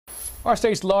Our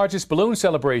state's largest balloon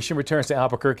celebration returns to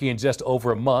Albuquerque in just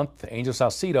over a month. Angel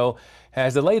Salcido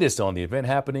has the latest on the event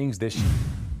happenings this year.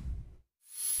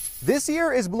 This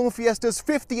year is Balloon Fiesta's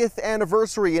 50th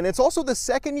anniversary, and it's also the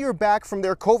second year back from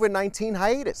their COVID-19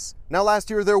 hiatus. Now, last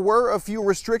year there were a few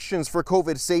restrictions for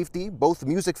COVID safety. Both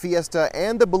Music Fiesta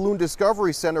and the Balloon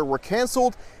Discovery Center were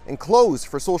canceled and closed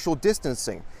for social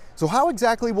distancing. So how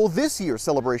exactly will this year's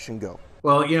celebration go?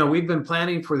 Well, we've been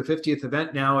planning for the 50th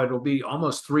event now. It'll be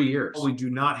almost 3 years. We do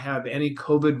not have any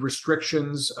COVID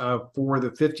restrictions for the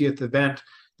 50th event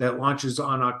that launches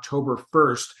on October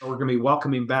 1st. We're going to be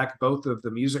welcoming back both of the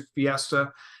Music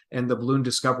Fiesta and the Balloon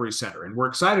Discovery Center, and we're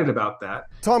excited about that.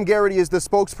 Tom Garrity is the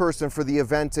spokesperson for the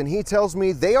event, and he tells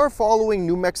me they are following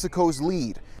New Mexico's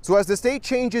lead. So as the state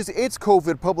changes its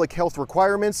COVID public health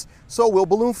requirements, so will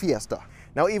Balloon Fiesta.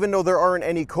 Now, even though there aren't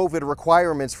any COVID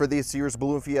requirements for this year's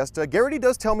Balloon Fiesta, Garrity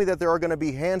does tell me that there are going to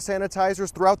be hand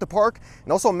sanitizers throughout the park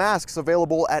and also masks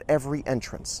available at every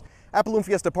entrance. At Balloon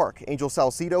Fiesta Park, Angel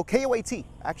Salcido, KOAT,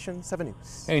 Action 7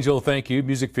 News. Angel, thank you.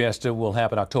 Music Fiesta will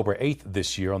happen October 8th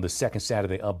this year on the second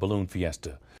Saturday of Balloon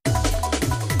Fiesta.